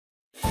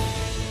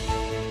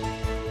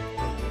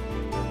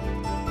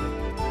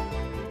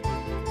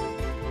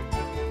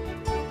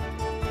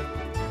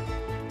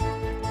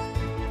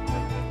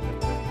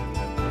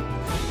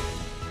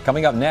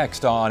Coming up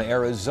next on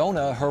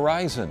Arizona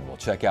Horizon, we'll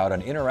check out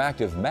an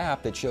interactive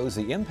map that shows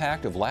the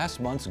impact of last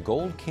month's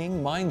Gold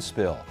King mine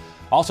spill.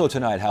 Also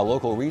tonight, how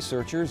local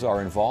researchers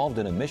are involved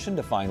in a mission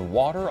to find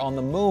water on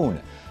the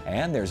moon.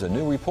 And there's a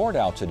new report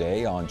out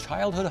today on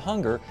childhood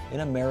hunger in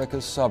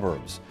America's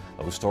suburbs.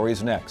 Those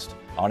stories next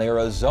on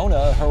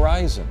Arizona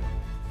Horizon.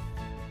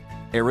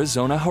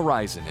 Arizona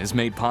Horizon is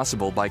made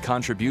possible by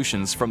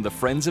contributions from the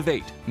Friends of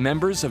Eight,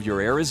 members of your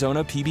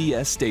Arizona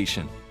PBS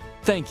station.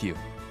 Thank you.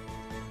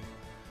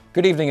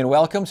 Good evening and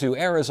welcome to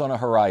Arizona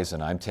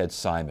Horizon. I'm Ted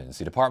Simons.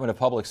 The Department of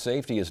Public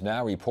Safety is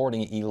now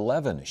reporting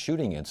 11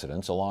 shooting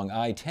incidents along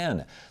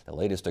I-10. The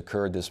latest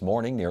occurred this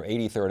morning near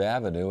 83rd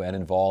Avenue and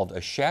involved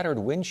a shattered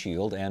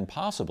windshield and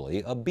possibly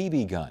a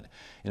BB gun.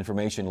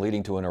 Information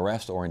leading to an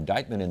arrest or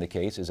indictment in the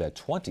case is at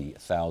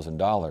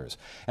 $20,000.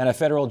 And a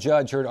federal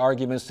judge heard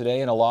arguments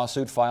today in a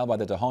lawsuit filed by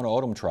the Tohono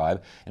O'odham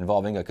tribe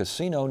involving a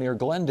casino near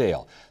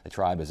Glendale. The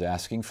tribe is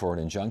asking for an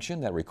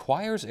injunction that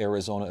requires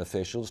Arizona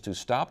officials to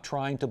stop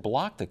trying to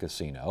block the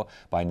casino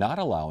by not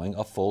allowing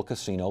a full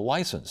casino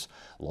license.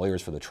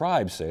 Lawyers for the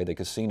tribe say the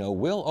casino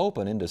will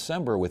open in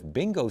December with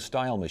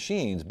bingo-style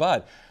machines,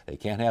 but they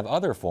can't have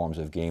other forms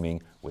of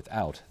gaming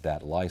without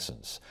that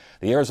license.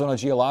 The Arizona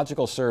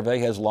Geological Survey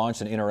has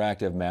launched an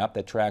interactive map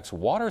that tracks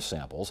water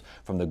samples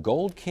from the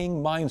Gold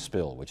King mine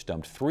spill, which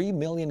dumped 3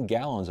 million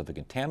gallons of the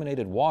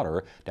contaminated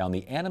water down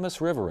the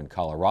Animus River in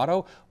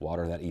Colorado,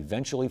 water that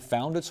eventually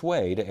found its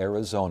way to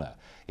Arizona.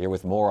 Here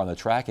with more on the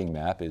tracking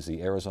map is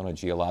the Arizona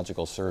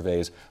Geological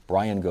Survey's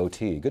Brian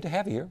Gootee. Good to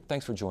have you here.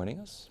 Thanks for joining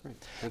us.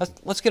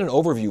 Let's get an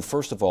overview,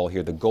 first of all,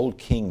 here, the Gold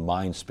King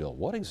mine spill.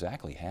 What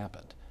exactly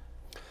happened?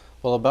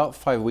 Well, about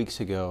 5 weeks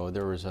ago,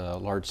 there was a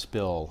large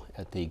spill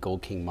at the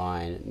Gold King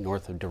mine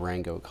north of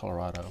Durango,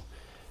 Colorado.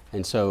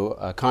 And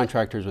so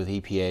contractors with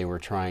EPA were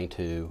trying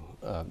to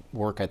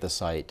work at the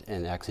site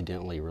and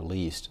accidentally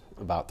released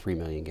about 3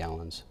 million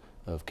gallons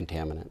of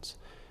contaminants.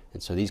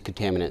 And so these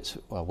contaminants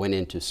went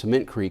into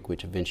Cement Creek,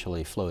 which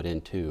eventually flowed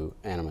into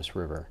Animus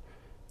River.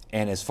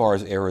 And as far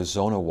as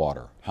Arizona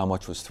water, how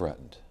much was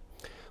threatened?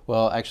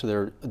 Well,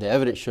 actually, the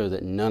evidence showed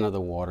that none of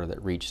the water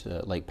that reached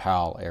the Lake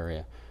Powell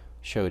area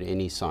showed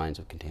any signs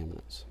of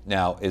contaminants.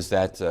 Now, is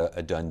that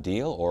a done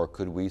deal, or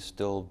could we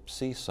still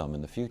see some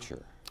in the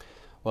future?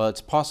 Well,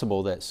 it's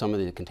possible that some of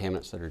the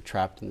contaminants that are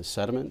trapped in the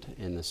sediment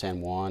in the San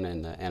Juan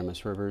and the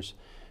Animus Rivers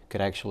could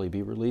actually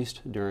be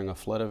released during a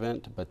flood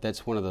event, but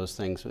that's one of those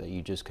things that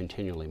you just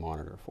continually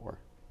monitor for.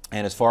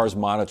 And as far as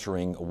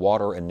monitoring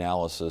water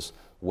analysis,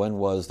 when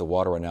was the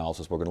water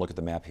analysis? We're going to look at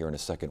the map here in a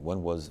second.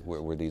 When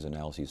were these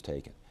analyses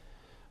taken?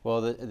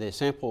 Well, the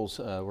samples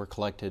were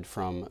collected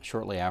from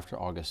shortly after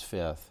August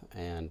 5th,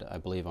 and I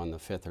believe on the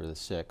 5th or the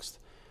 6th,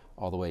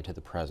 all the way to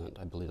the present.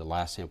 I believe the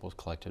last samples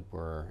collected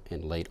were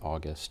in late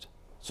August.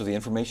 So the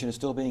information is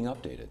still being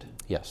updated?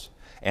 Yes.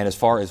 And as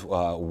far as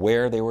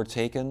where they were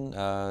taken,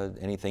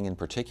 anything in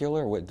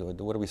particular?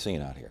 What are we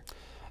seeing out here?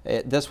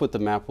 That's what the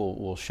map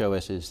will show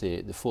us, is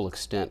the full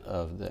extent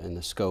of and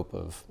the scope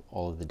of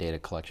all of the data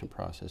collection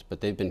process.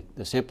 But the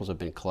samples have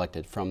been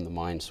collected from the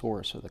mine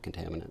source of the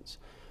contaminants,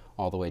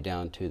 all the way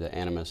down to the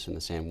Animus and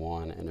the San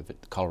Juan and the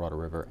Colorado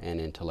River and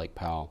into Lake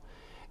Powell.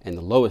 And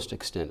the lowest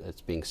extent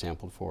that's being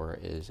sampled for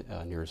is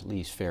near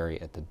Lee's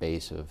Ferry at the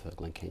base of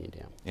Glen Canyon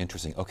Dam.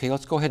 Interesting. Okay,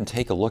 let's go ahead and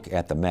take a look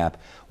at the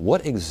map.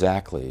 What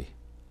exactly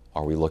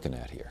are we looking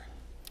at here?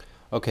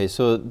 Okay,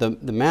 so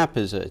the map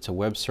it's a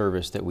web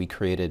service that we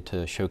created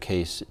to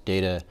showcase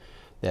data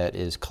that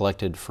is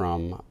collected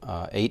from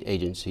 8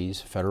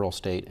 agencies, federal,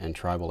 state, and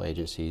tribal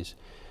agencies.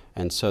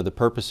 And so the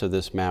purpose of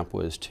this map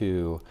was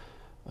to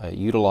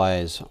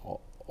utilize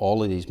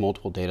all of these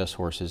multiple data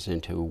sources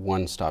into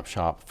one-stop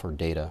shop for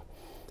data.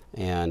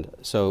 And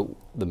so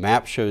the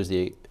map shows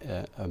a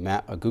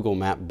Google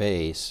map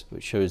base,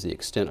 which shows the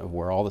extent of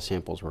where all the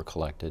samples were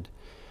collected.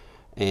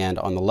 And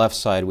on the left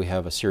side, we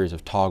have a series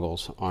of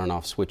toggles, on and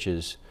off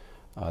switches,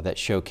 that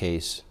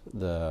showcase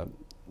the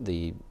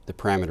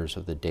parameters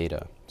of the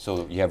data.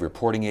 So you have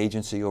reporting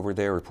agency over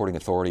there, reporting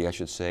authority, I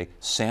should say.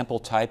 Sample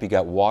type, you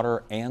got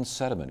water and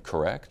sediment,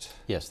 correct?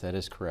 Yes, that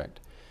is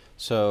correct.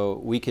 So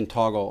we can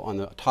toggle, on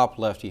the top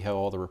left, you have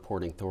all the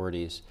reporting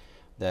authorities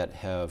that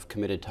have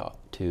committed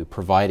to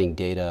providing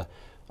data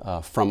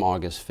from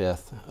August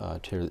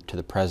 5th to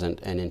the present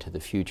and into the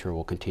future.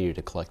 We'll continue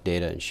to collect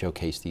data and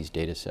showcase these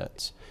data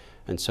sets.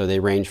 And so they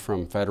range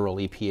from federal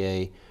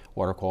EPA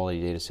water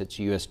quality data sets.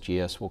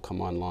 USGS will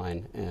come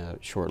online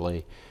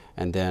shortly,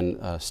 and then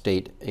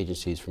state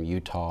agencies from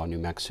Utah, New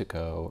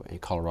Mexico,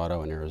 and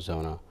Colorado, and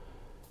Arizona.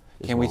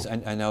 Can we?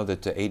 I know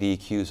that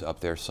ADEQ's up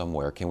there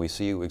somewhere. Can we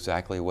see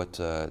exactly what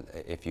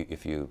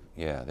if you?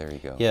 Yeah, there you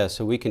go. Yeah,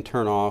 so we can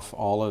turn off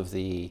all of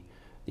the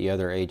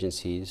other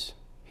agencies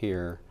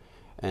here,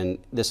 and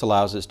this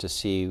allows us to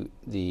see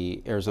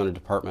the Arizona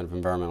Department of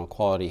Environmental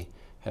Quality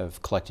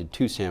have collected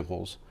 2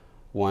 samples.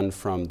 One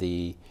from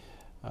the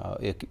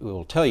it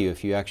will tell you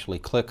if you actually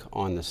click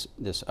on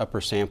this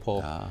upper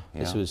sample.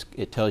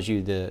 It tells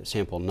you the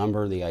sample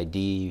number, the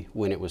ID,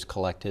 when it was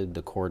collected,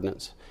 the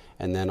coordinates,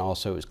 and then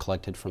also it was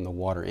collected from the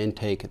water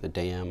intake at the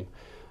dam.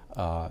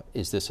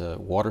 is this a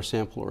water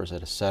sample or is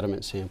it a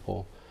sediment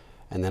sample?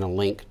 And then a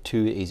link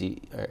to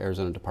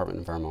Arizona Department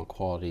of Environmental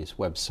Quality's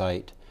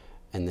website,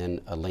 and then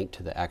a link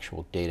to the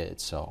actual data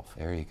itself.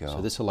 There you go.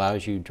 So this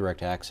allows you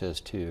direct access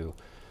to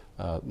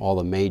all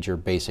the major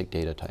basic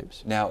data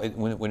types. Now,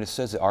 when it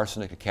says the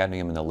arsenic, the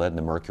cadmium, and the lead and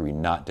the mercury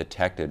not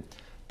detected,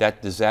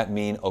 does that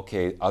mean,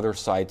 okay, other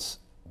sites,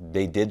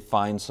 they did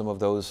find some of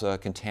those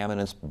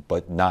contaminants,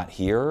 but not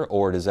here?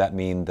 Or does that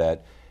mean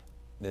that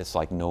it's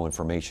like no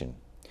information?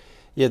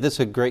 Yeah, that's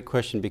a great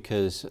question,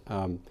 because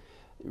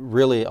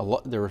really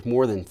there were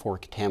more than 4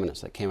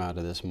 contaminants that came out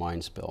of this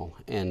mine spill.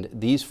 And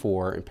these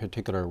 4 in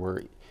particular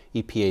were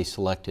EPA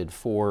selected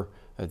 4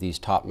 of these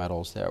top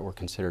metals that were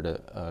considered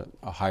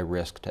a high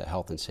risk to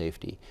health and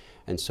safety.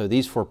 And so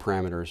these 4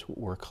 parameters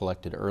were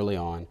collected early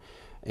on,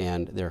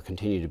 and they're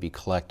continuing to be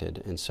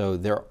collected. And so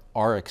there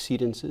are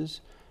exceedances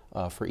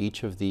for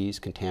each of these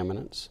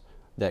contaminants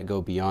that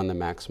go beyond the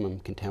maximum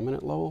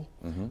contaminant level.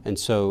 And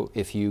so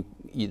if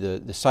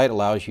the site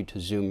allows you to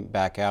zoom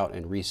back out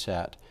and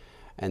reset.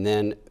 And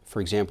then,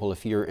 for example,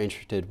 if you're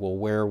interested, well,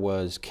 where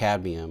was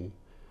cadmium?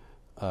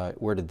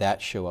 Where did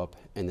that show up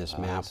in this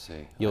map?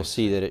 You'll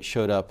see that it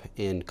showed up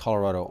in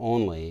Colorado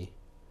only,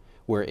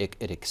 where it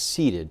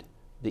exceeded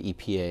the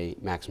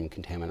EPA maximum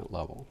contaminant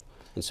level.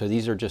 And so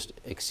these are just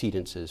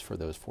exceedances for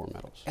those 4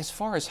 metals. As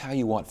far as how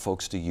you want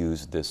folks to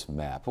use this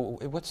map,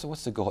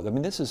 what's the goal? I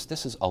mean, this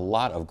is a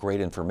lot of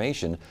great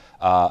information.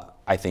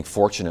 I think,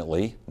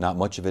 fortunately, not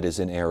much of it is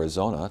in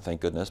Arizona,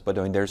 thank goodness, but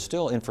I mean, there's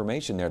still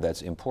information there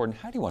that's important.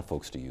 How do you want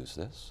folks to use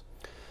this?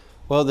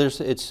 Well,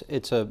 it's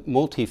a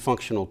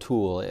multifunctional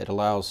tool. It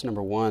allows,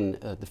 number one,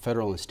 the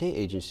federal and state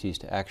agencies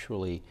to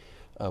actually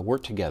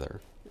work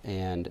together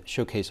and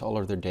showcase all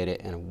of their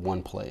data in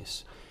one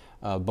place.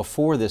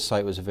 Before this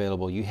site was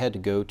available, you had to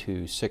go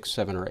to 6,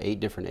 7, or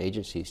 8 different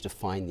agencies to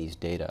find these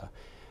data.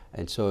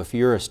 And so if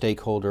you're a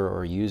stakeholder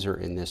or a user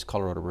in this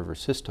Colorado River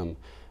system,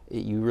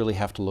 you really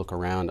have to look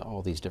around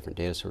all these different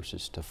data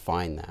sources to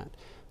find that.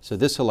 So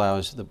this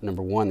allows,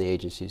 number one, the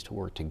agencies to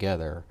work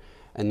together,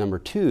 and number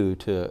two,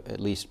 to at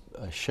least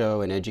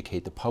show and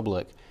educate the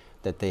public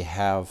that they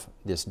have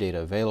this data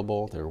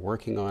available, they're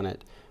working on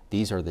it,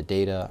 these are the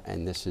data,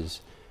 and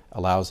this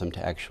allows them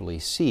to actually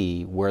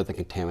see where the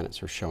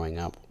contaminants are showing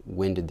up,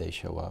 when did they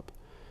show up,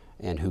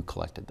 and who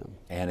collected them.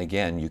 And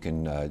again, you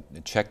can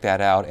check that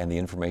out, and the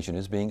information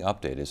is being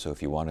updated. So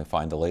if you want to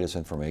find the latest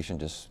information,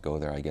 just go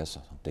there, I guess,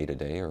 day to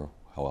day, or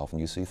how often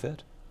you see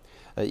fit.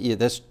 Yeah,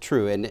 that's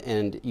true, and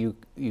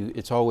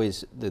it's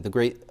always the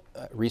great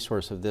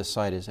resource of this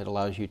site is it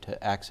allows you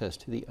to access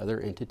to the other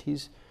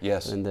entities.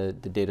 Yes. And the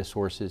data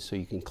sources, so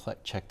you can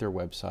check their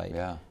website.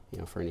 Yeah.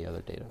 For any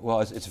other data.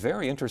 Well, it's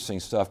very interesting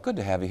stuff. Good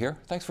to have you here.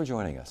 Thanks for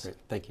joining us. Great.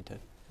 Thank you, Ted.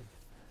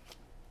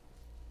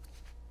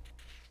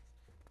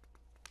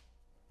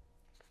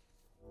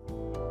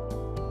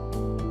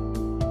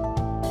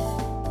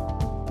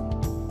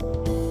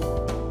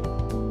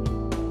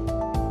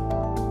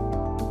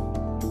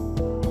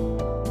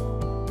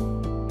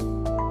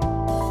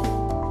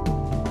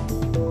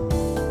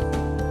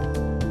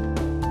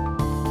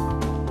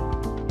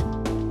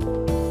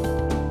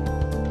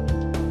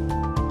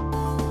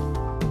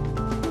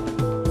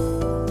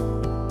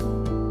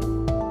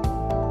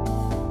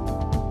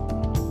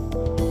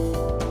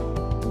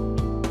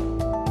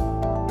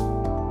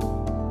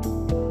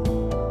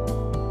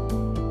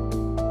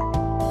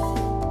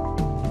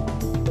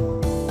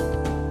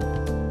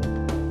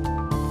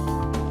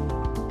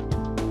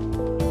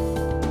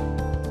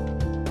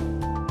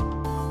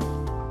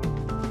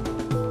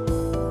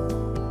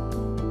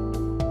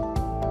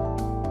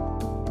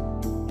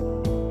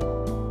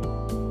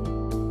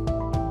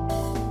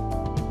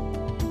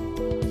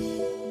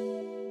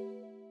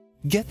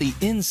 Get the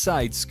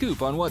inside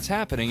scoop on what's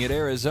happening at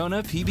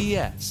Arizona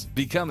PBS.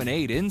 Become an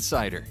 8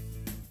 Insider.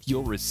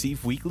 You'll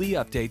receive weekly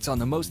updates on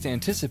the most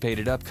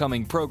anticipated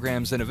upcoming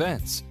programs and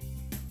events.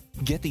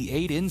 Get the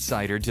 8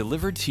 Insider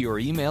delivered to your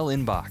email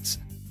inbox.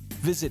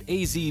 Visit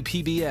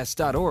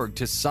azpbs.org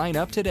to sign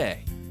up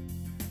today.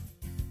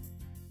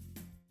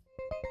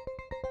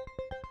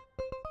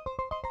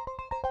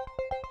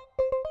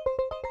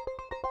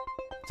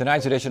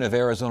 Tonight's edition of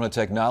Arizona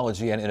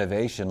Technology and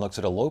Innovation looks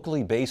at a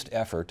locally based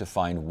effort to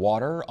find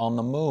water on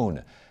the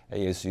moon.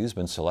 ASU has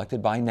been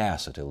selected by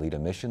NASA to lead a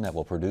mission that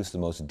will produce the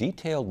most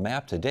detailed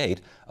map to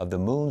date of the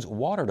moon's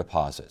water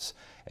deposits.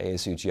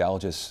 ASU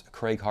geologist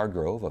Craig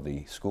Hardgrove of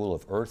the School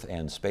of Earth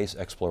and Space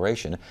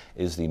Exploration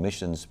is the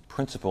mission's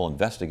principal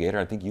investigator.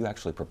 I think you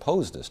actually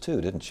proposed this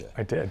too, didn't you?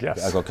 I did,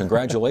 yes. Well,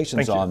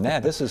 congratulations on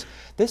that.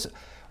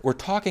 We're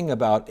talking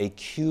about a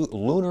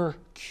lunar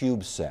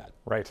CubeSat.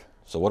 Right.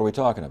 So what are we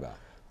talking about?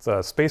 It's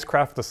a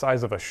spacecraft the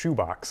size of a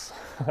shoebox.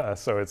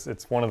 So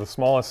it's one of the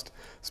smallest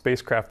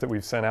spacecraft that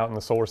we've sent out in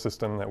the solar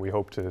system that we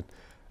hope to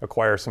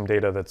acquire some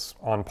data that's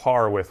on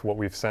par with what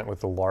we've sent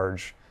with the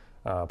large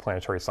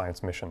planetary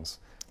science missions.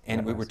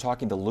 And we were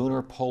talking the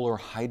Lunar Polar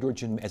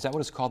Hydrogen, is that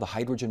what it's called, the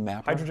hydrogen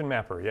mapper? Hydrogen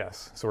mapper,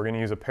 yes. So we're going to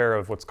use a pair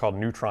of what's called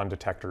neutron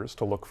detectors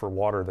to look for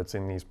water that's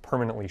in these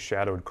permanently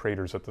shadowed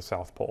craters at the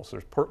South Pole. So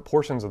there's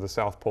portions of the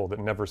South Pole that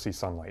never see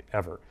sunlight,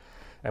 ever.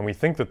 And we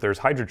think that there's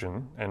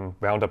hydrogen and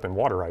bound up in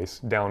water ice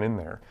down in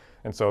there.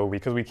 And so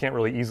because we can't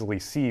really easily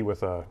see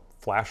with a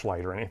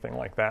flashlight or anything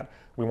like that,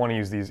 we want to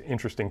use these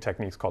interesting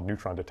techniques called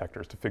neutron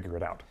detectors to figure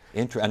it out.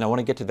 And I want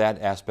to get to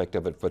that aspect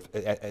of it,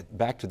 but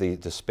back to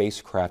the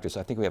spacecraft.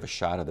 I think we have a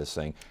shot of this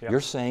thing. Yeah.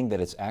 You're saying that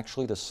it's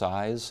actually the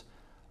size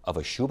of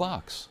a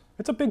shoebox?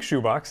 It's a big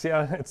shoebox,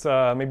 yeah. It's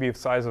maybe the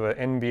size of an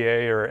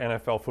NBA or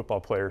NFL football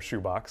player's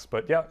shoebox,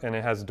 but yeah, and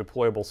it has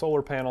deployable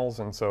solar panels,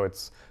 and so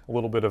it's a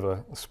little bit of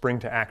a spring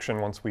to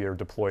action once we are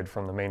deployed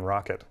from the main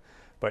rocket.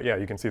 But yeah,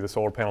 you can see the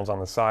solar panels on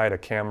the side, a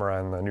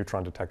camera, and the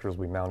neutron detectors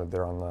we mounted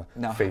there on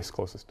the face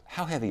closest.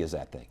 How heavy is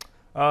that thing?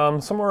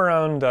 Somewhere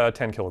around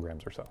 10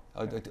 kilograms or so.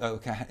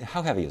 Okay.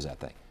 How heavy is that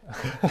thing?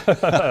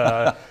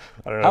 I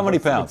don't know. How many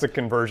pounds? It's a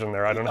conversion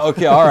there. I don't know.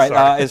 Okay, all right.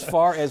 As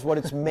far as what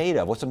it's made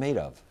of, what's it made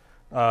of?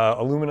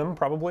 Aluminum,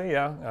 probably.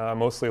 Yeah,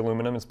 mostly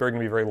aluminum. It's going to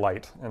be very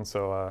light, and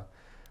so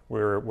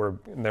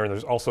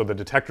there's also the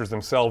detectors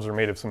themselves are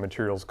made of some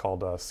materials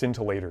called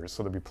scintillators.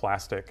 So they'll be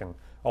plastic, and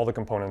all the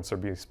components are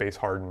be space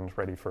hardened,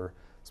 ready for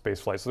space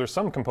flight. So there's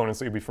some components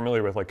that you'll be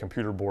familiar with, like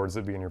computer boards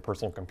that be in your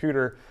personal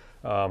computer,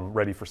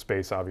 ready for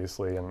space,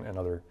 obviously, and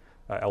other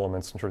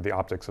elements in terms of the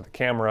optics of the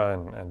camera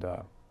and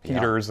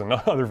heaters and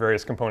other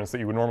various components that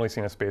you would normally see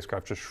in a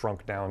spacecraft just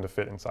shrunk down to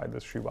fit inside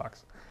this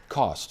shoebox.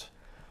 Cost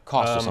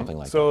or something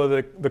like that? So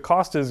the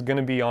cost is going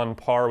to be on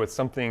par with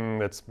something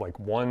that's like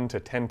 1 to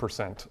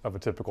 10% of a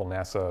typical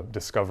NASA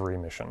Discovery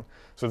mission.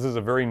 So this is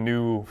a very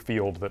new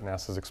field that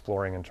NASA is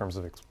exploring in terms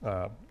of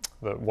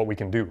what we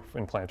can do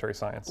in planetary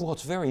science. Well,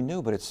 it's very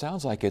new, but it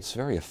sounds like it's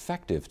very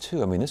effective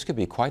too. I mean, this could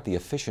be quite the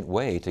efficient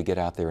way to get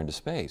out there into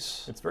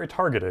space. It's very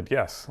targeted,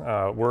 yes.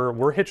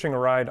 We're hitching a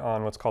ride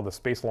on what's called the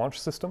Space Launch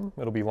System.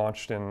 It'll be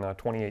launched in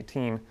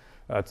 2018.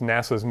 It's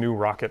NASA's new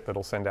rocket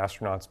that'll send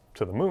astronauts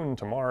to the moon,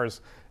 to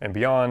Mars, and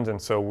beyond.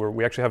 And so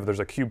we actually have,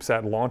 there's a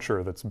CubeSat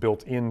launcher that's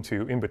built in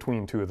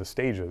between two of the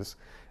stages,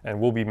 and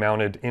we'll be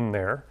mounted in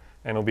there.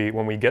 And it'll be,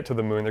 when we get to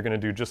the moon, they're going to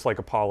do just like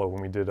Apollo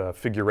when we did a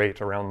figure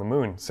 8 around the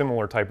moon.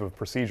 Similar type of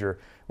procedure.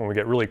 When we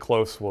get really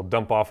close, we'll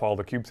dump off all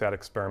the CubeSat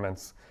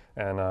experiments.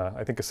 And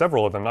I think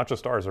several of them, not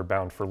just ours, are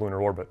bound for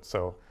lunar orbit.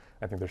 So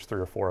I think there's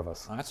 3 or 4 of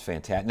us. Oh, that's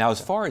fantastic. Now, as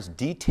far as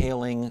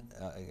detailing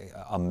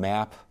a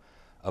map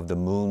of the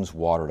moon's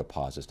water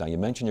deposits. Now, you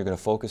mentioned you're going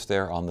to focus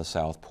there on the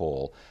South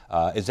Pole.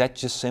 Is that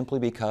just simply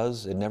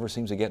because it never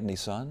seems to get any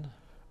sun?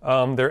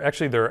 There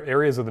are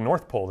areas of the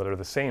North Pole that are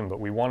the same,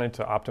 but we wanted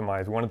to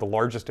optimize. We wanted the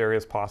largest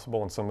areas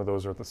possible, and some of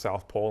those are at the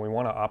South Pole. And we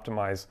want to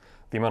optimize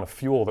the amount of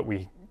fuel that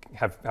we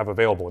have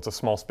available. It's a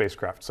small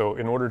spacecraft. So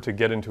in order to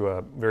get into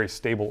a very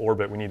stable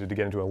orbit, we needed to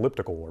get into an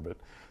elliptical orbit.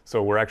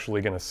 So we're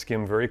actually going to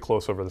skim very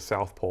close over the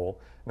South Pole,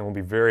 and then we'll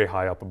be very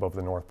high up above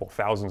the North Pole,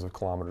 thousands of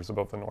kilometers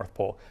above the North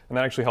Pole. And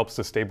that actually helps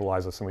to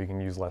stabilize us, and we can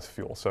use less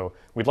fuel. So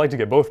we'd like to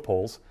get both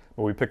poles,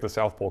 but we picked the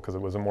South Pole because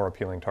it was a more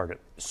appealing target.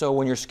 So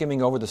when you're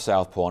skimming over the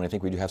South Pole, and I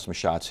think we do have some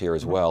shots here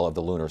as well of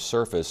the lunar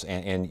surface,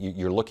 and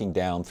you're looking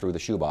down through the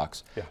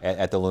shoebox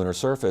at the lunar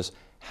surface,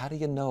 how do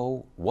you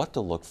know what to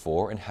look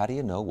for, and how do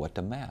you know what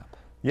to map?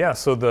 Yeah,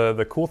 so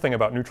the cool thing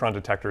about neutron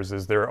detectors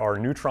is there are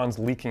neutrons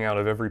leaking out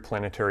of every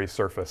planetary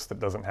surface that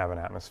doesn't have an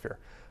atmosphere.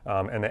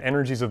 And the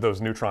energies of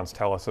those neutrons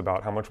tell us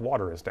about how much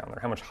water is down there,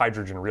 how much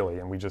hydrogen really,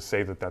 and we just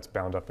say that that's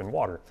bound up in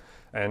water.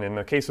 And in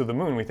the case of the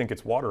moon, we think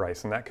it's water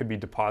ice, and that could be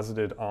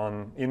deposited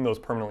in those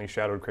permanently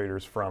shadowed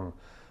craters from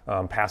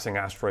passing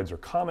asteroids or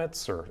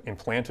comets, or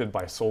implanted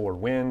by solar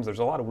winds. There's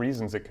a lot of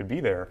reasons it could be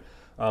there.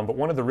 But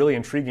one of the really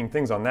intriguing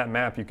things on that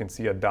map, you can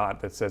see a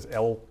dot that says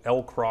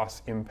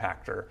L-Cross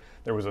Impactor.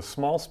 There was a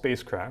small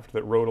spacecraft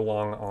that rode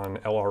along on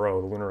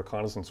LRO, the Lunar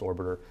Reconnaissance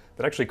Orbiter,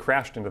 that actually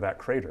crashed into that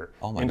crater,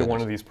 into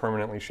one of these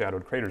permanently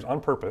shadowed craters on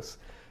purpose.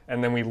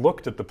 And then we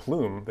looked at the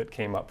plume that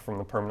came up from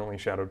the permanently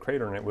shadowed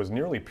crater, and it was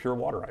nearly pure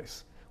water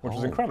ice, which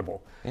is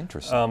incredible.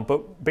 Interesting.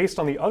 But based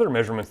on the other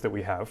measurements that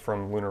we have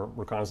from Lunar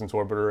Reconnaissance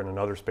Orbiter and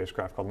another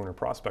spacecraft called Lunar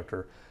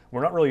Prospector,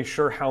 we're not really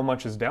sure how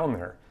much is down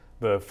there.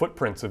 The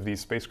footprints of these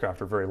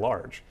spacecraft are very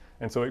large.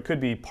 And so it could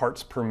be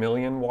parts per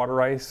million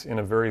water ice in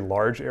a very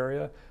large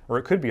area, or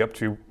it could be up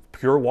to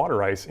pure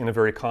water ice in a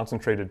very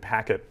concentrated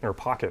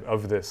pocket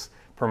of this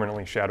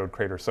permanently shadowed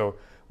crater. So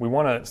we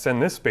want to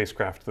send this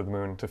spacecraft to the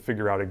moon to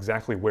figure out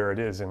exactly where it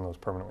is in those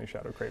permanently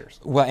shadowed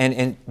craters. Well,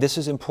 and this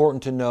is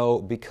important to know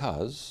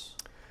because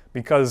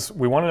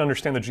we want to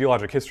understand the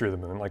geologic history of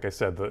the moon. Like I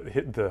said,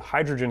 the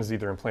hydrogen is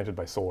either implanted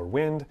by solar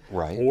wind,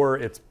 or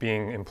it's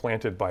being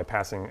implanted by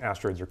passing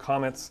asteroids or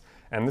comets.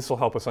 And this will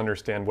help us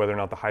understand whether or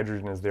not the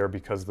hydrogen is there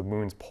because the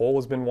moon's pole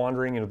has been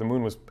wandering. You know, the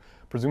moon was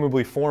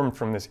presumably formed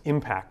from this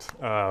impact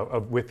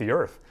with the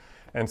Earth.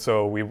 And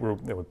so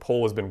the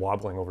pole has been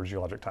wobbling over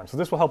geologic time. So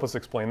this will help us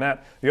explain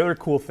that. The other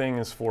cool thing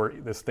is for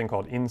this thing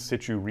called in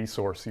situ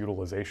resource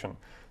utilization.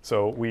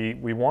 So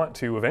we want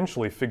to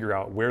eventually figure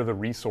out where the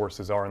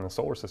resources are in the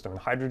solar system, and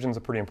hydrogen's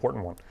a pretty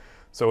important one.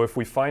 So if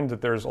we find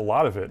that there's a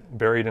lot of it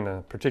buried in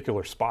a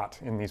particular spot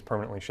in these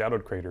permanently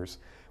shadowed craters,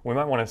 we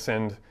might want to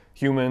send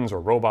humans or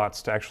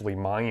robots to actually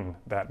mine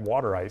that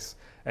water ice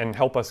and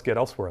help us get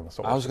elsewhere in the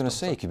solar system. I was going to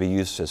say, it could be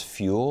used as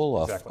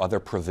fuel, Exactly. other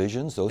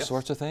provisions, those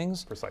sorts of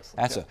things? Precisely.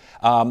 That's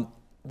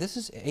this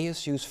is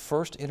ASU's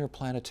first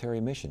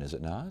interplanetary mission, is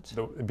it not?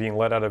 Being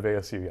led out of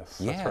ASU,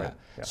 yes. Yeah. That's right.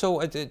 Yeah. So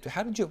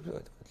how did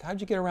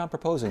you get around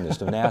proposing this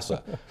to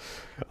NASA?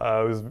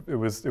 It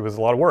was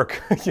a lot of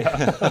work.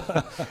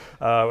 Yeah.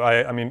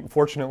 I mean,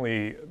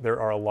 fortunately,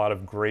 there are a lot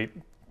of great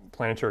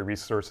planetary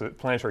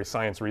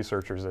science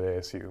researchers at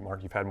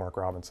ASU. You've had Mark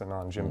Robinson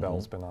on. Jim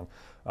Bell's been on.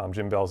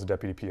 Jim Bell's the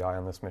deputy PI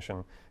on this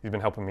mission. He's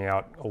been helping me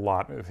out a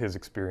lot of his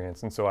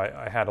experience, and so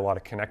I had a lot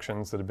of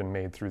connections that have been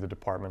made through the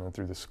department and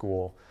through the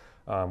school.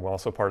 We're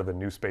also part of the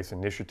New Space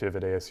Initiative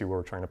at ASU, where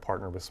we're trying to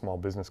partner with small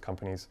business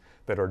companies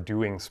that are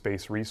doing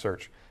space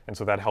research. And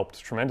so that helped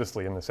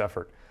tremendously in this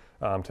effort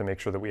to make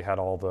sure that we had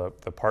all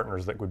the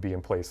partners that would be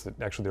in place. That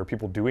actually there are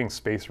people doing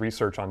space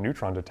research on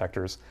neutron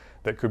detectors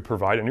that could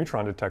provide a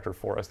neutron detector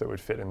for us that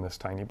would fit in this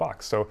tiny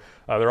box. So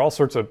there are all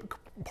sorts of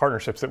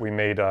partnerships that we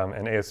made,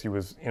 and ASU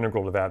was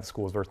integral to that. The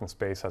School of Earth and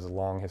Space has a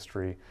long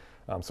history.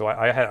 So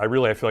I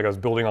really feel like I was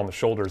building on the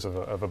shoulders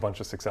of a bunch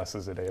of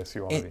successes at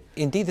ASU already.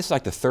 Indeed, this is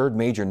like the third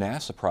major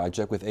NASA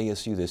project with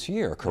ASU this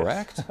year,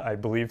 correct? Yes, I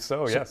believe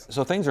so, yes.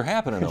 So things are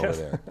happening over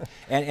there.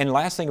 And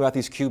last thing about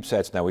these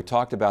CubeSats now, we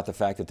talked about the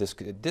fact that this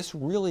could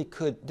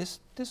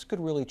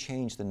really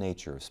change the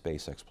nature of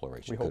space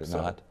exploration, could it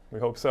not? We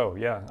hope so,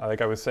 yeah.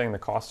 Like I was saying, the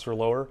costs are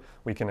lower.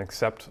 We can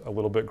accept a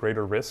little bit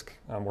greater risk.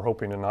 We're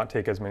hoping to not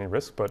take as many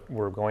risks, but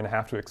we're going to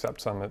have to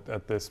accept some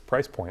at this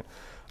price point.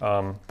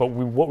 But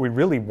what we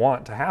really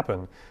want to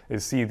happen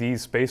is see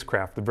these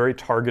spacecraft, the very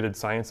targeted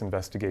science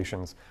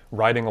investigations,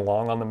 riding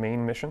along on the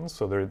main missions.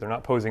 So they're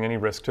not posing any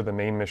risk to the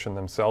main mission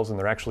themselves, and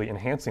they're actually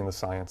enhancing the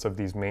science of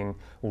these main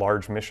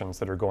large missions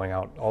that are going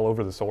out all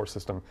over the solar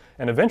system.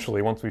 And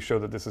eventually, once we show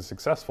that this is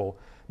successful,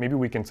 maybe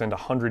we can send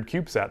 100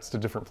 CubeSats to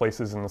different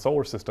places in the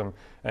solar system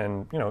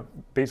and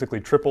basically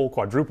triple,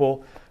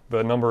 quadruple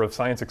the number of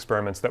science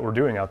experiments that we're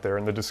doing out there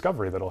and the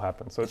discovery that'll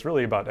happen. So it's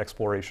really about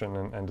exploration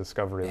and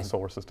discovery of the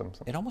solar system.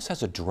 It almost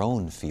has a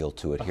drone feel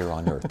to it here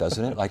on Earth,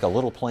 doesn't it? Like a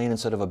little plane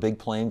instead of a big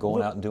plane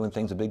going out and doing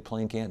things a big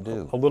plane can't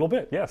do. A little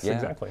bit, yes,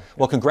 exactly.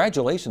 Well,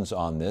 congratulations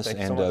on this,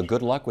 Thanks and so much.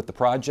 good luck with the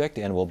project,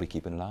 and we'll be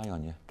keeping an eye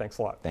on you. Thanks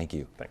a lot. Thank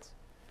you. Thanks.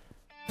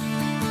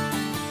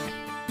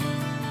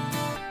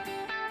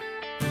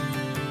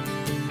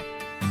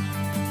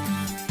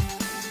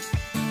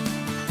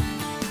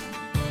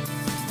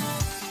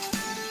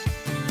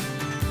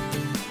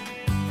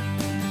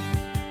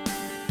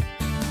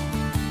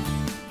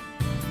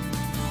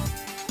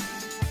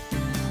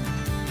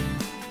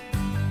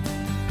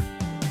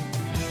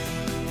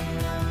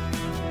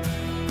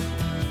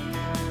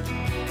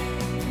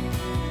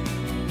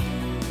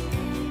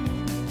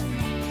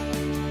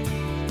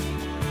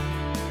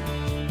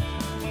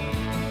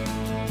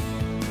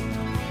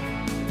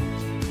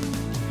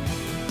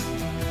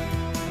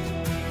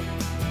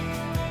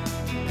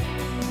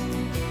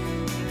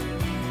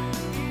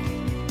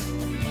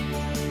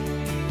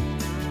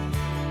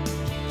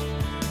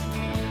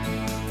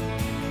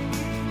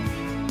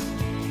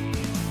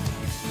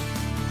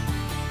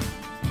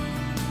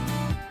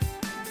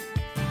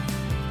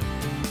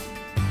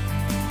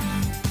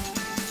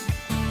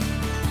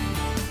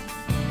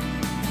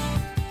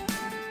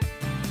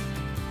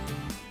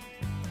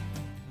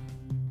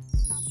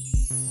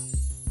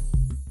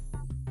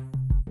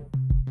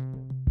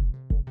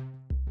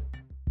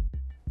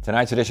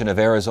 Tonight's edition of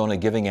Arizona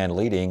Giving and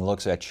Leading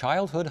looks at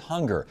childhood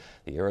hunger.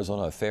 The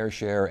Arizona Fair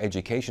Share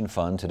Education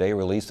Fund today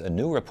released a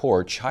new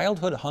report,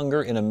 Childhood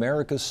Hunger in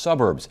America's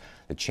Suburbs,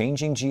 the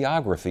Changing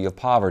Geography of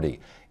Poverty.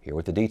 Here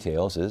with the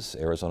details is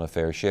Arizona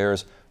Fair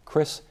Share's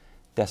Chris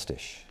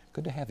Destiche.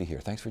 Good to have you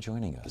here. Thanks for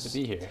joining us. Good to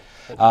be here.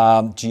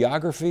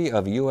 Geography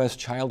of U.S.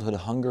 childhood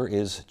hunger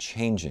is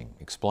changing.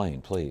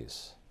 Explain,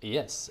 please.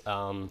 Yes.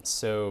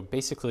 So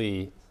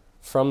basically,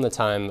 from the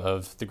time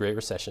of the Great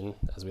Recession,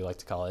 as we like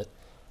to call it,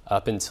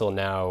 up until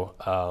now,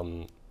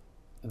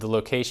 the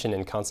location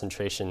and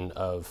concentration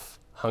of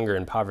hunger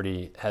and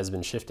poverty has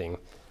been shifting.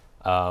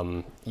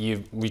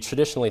 We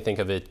traditionally think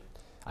of it,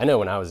 I know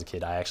when I was a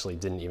kid, I actually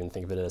didn't even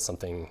think of it as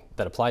something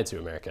that applied to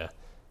America,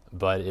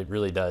 but it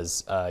really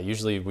does.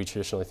 Usually we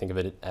traditionally think of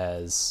it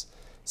as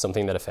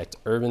something that affects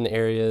urban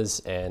areas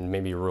and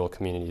maybe rural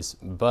communities,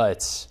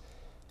 but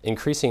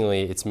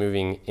increasingly it's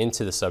moving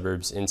into the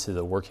suburbs, into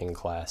the working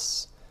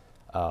class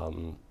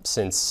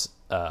since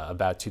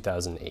about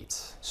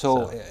 2008.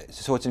 So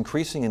it's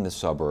increasing in the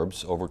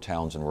suburbs over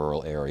towns and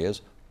rural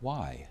areas.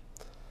 Why?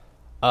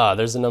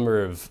 There's a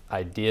number of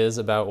ideas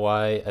about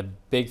why. A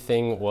big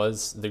thing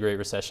was the Great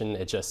Recession.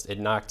 It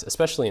knocked,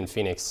 especially in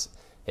Phoenix,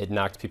 it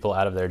knocked people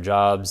out of their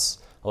jobs.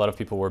 A lot of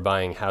people were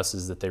buying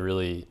houses that they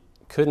really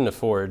couldn't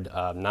afford,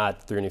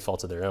 not through any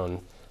fault of their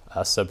own,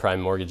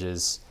 subprime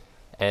mortgages.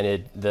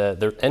 And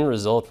the end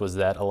result was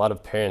that a lot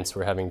of parents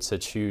were having to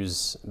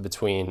choose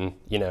between,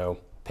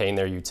 paying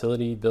their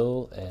utility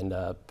bill and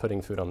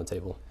putting food on the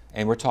table.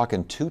 And we're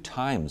talking 2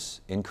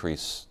 times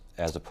increase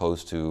as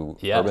opposed to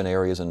Yeah. urban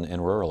areas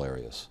and rural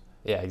areas.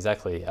 Yeah,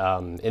 exactly.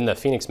 In the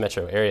Phoenix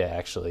metro area,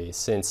 actually,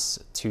 since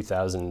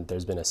 2000,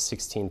 there's been a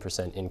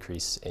 16%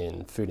 increase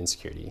in food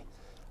insecurity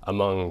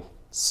among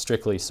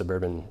strictly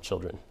suburban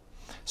children.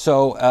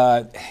 So,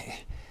 I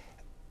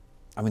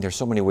mean, there's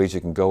so many ways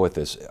you can go with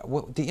this.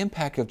 The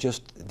impact of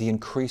just the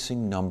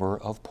increasing number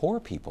of poor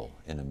people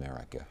in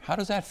America, how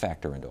does that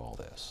factor into all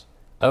this?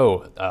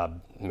 Oh,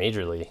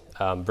 majorly.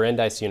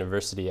 Brandeis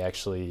University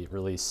actually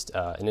released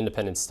an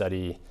independent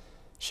study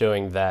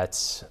showing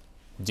that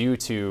due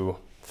to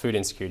food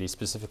insecurity,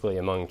 specifically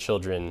among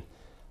children,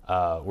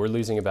 we're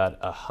losing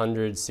about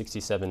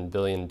 $167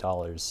 billion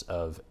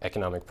of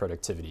economic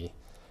productivity.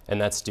 And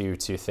that's due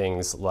to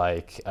things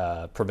like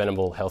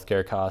preventable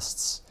healthcare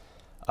costs,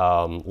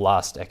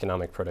 lost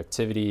economic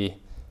productivity,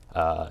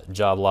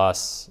 job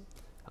loss,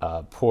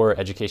 poor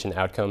education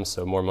outcomes,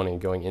 so more money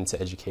going into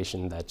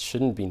education that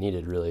shouldn't be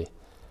needed, really.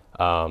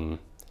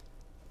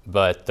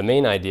 But the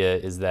main idea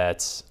is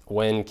that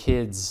when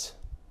kids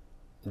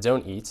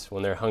don't eat,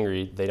 when they're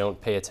hungry, they don't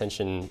pay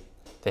attention,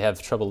 they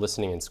have trouble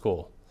listening in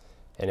school.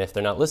 And if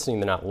they're not listening,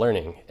 they're not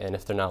learning. And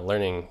if they're not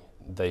learning,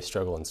 they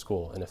struggle in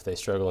school. And if they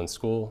struggle in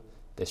school,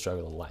 they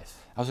struggle in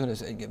life. I was going to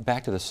say,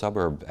 back to the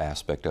suburb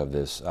aspect of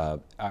this.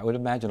 I would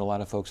imagine a lot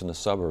of folks in the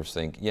suburbs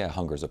think, yeah,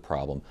 hunger's a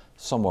problem.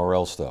 Somewhere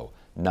else, though,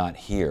 not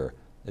here.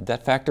 Did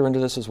that factor into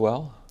this as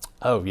well?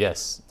 Oh,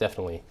 yes,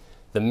 definitely.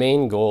 The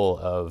main goal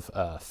of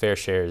Fair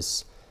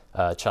Share's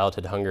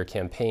childhood hunger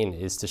campaign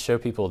is to show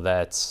people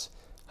that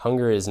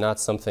hunger is not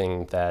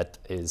something that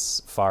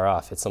is far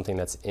off. It's something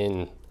that's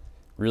in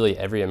really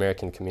every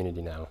American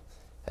community now,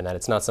 and that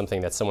it's not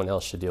something that someone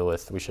else should deal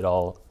with. We should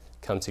all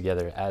come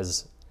together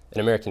as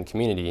an American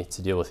community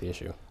to deal with the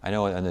issue. I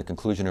know in the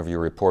conclusion of your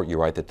report you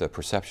write that the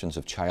perceptions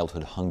of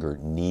childhood hunger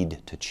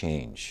need to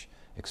change.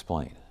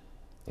 Explain.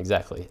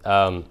 Exactly.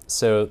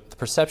 So the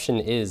perception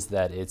is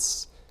that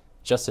it's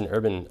just an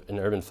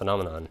urban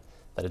phenomenon,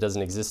 that it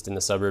doesn't exist in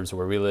the suburbs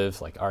where we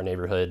live, like our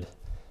neighborhood,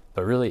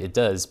 but really it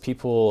does.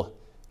 People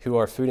who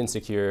are food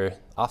insecure,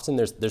 often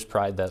there's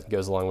pride that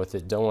goes along with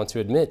it, don't want to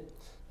admit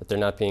that they're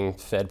not being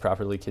fed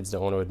properly. Kids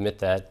don't want to admit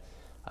that.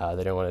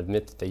 They don't want to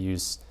admit that they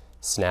use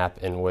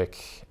SNAP and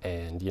WIC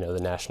and the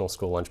National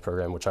School Lunch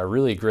Program, which are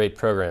really great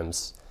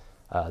programs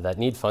that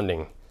need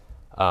funding.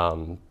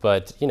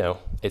 But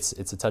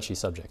it's a touchy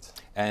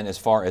subject. And as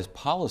far as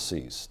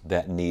policies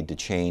that need to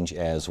change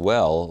as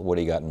well, what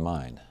do you got in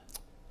mind?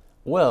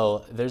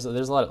 Well, there's a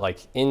lot of, like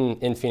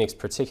in Phoenix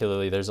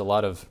particularly, there's a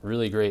lot of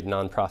really great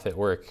nonprofit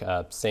work.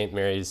 St.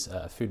 Mary's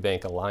Food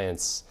Bank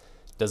Alliance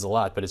does a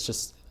lot, but it's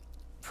just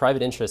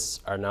private interests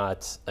are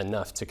not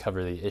enough to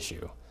cover the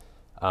issue.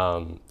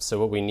 So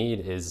what we need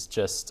is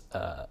just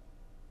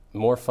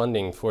more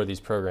funding for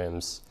these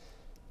programs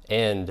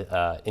and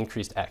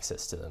increased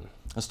access to them.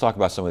 Let's talk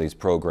about some of these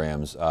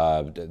programs.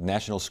 The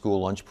National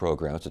School Lunch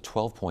Program, it's a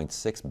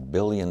 $12.6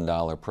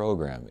 billion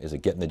program. Is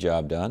it getting the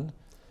job done?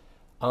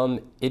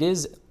 It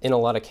is in a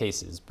lot of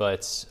cases,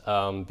 but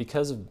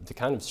because of the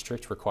kind of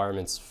strict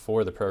requirements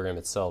for the program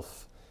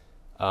itself,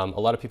 a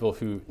lot of people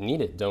who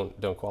need it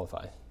don't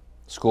qualify.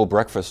 School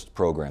breakfast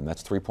program,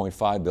 that's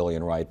 $3.5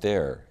 billion right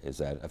there. Is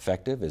that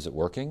effective? Is it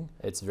working?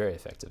 It's very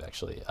effective,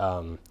 actually.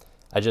 One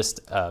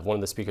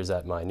of the speakers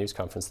at my news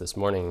conference this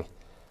morning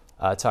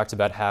talked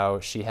about how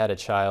she had a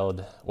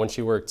child, when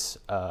she worked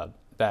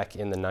back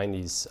in the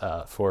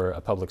 90s for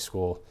a public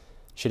school,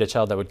 she had a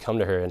child that would come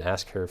to her and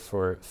ask her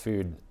for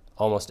food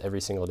almost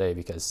every single day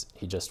because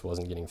he just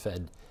wasn't getting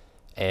fed.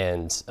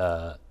 And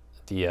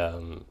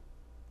the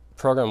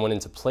program went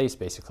into place,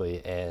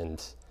 basically,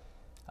 and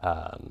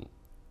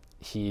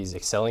he's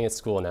excelling at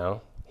school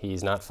now.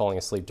 He's not falling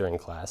asleep during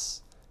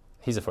class.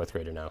 He's a 4th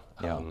grader now.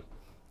 Yeah.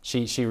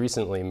 She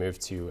recently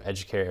moved to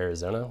Educare,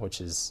 Arizona, which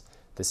is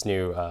this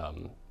new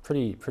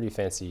pretty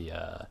fancy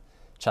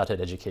childhood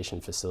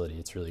education facility.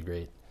 It's really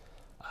great.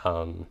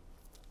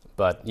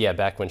 But yeah,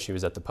 back when she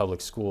was at the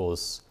public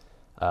schools,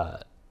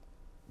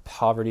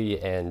 poverty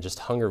and just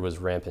hunger was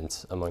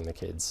rampant among the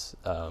kids.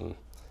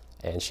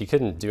 And she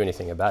couldn't do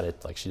anything about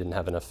it. Like, she didn't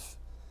have enough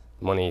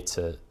money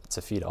to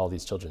feed all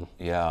these children.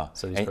 Yeah.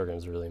 So these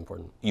programs are really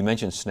important. You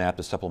mentioned SNAP,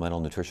 the Supplemental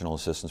Nutritional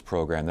Assistance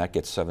Program. That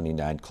gets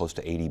close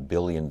to $80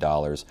 billion.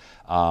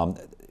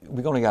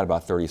 We've only got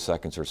about 30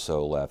 seconds or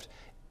so left.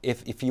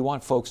 If you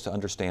want folks to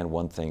understand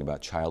one thing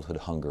about childhood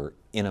hunger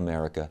in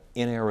America,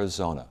 in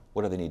Arizona,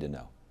 what do they need to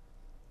know?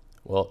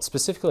 Well,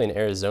 specifically in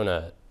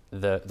Arizona,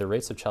 the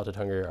rates of childhood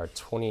hunger are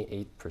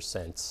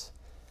 28%.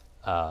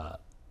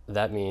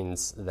 That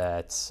means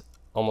that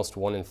almost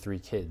 1 in 3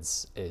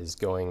 kids is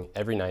going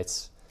every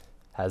night,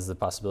 has the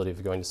possibility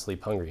of going to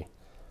sleep hungry.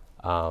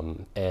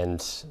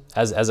 And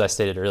as I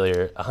stated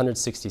earlier,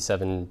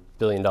 $167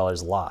 billion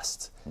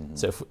lost. Mm-hmm.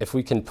 So if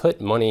we can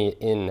put money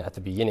in at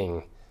the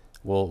beginning,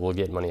 we'll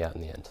get money out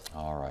in the end.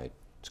 All right.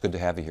 It's good to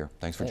have you here.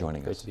 Thanks for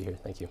joining us. Great to be here.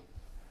 Thank you.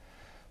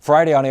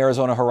 Friday on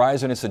Arizona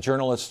Horizon, it's the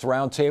Journalists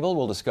Roundtable.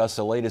 We'll discuss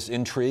the latest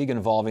intrigue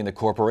involving the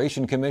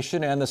Corporation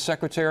Commission, and the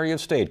Secretary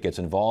of State gets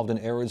involved in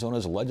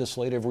Arizona's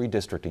legislative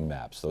redistricting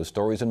maps. Those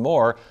stories and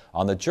more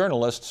on the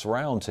Journalists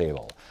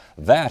Roundtable.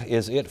 That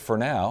is it for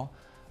now.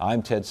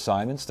 I'm Ted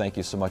Simons. Thank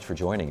you so much for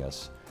joining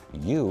us.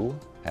 You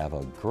have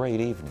a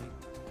great evening.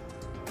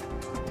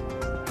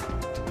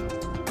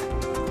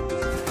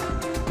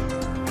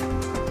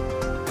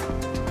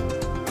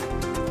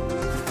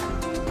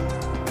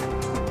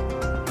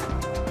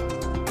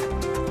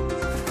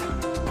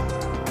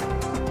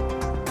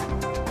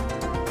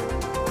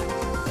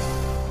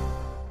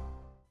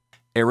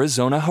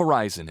 Arizona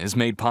Horizon is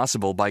made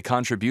possible by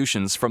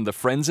contributions from the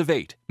Friends of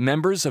Eight,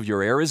 members of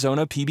your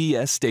Arizona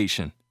PBS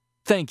station.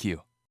 Thank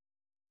you.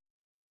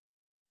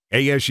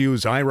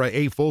 ASU's Ira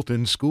A.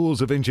 Fulton Schools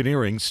of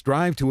Engineering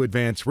strive to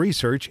advance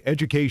research,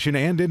 education,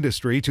 and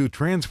industry to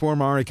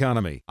transform our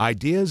economy.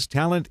 Ideas,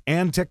 talent,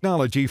 and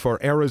technology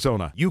for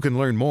Arizona. You can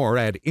learn more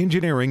at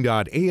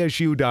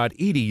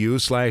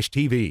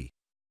engineering.asu.edu/TV.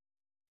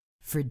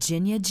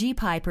 Virginia G.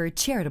 Piper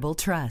Charitable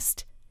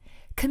Trust.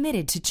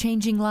 Committed to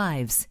changing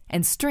lives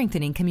and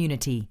strengthening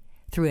community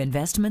through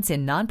investments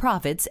in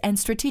nonprofits and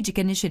strategic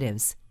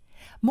initiatives.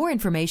 More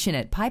information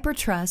at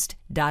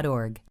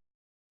pipertrust.org.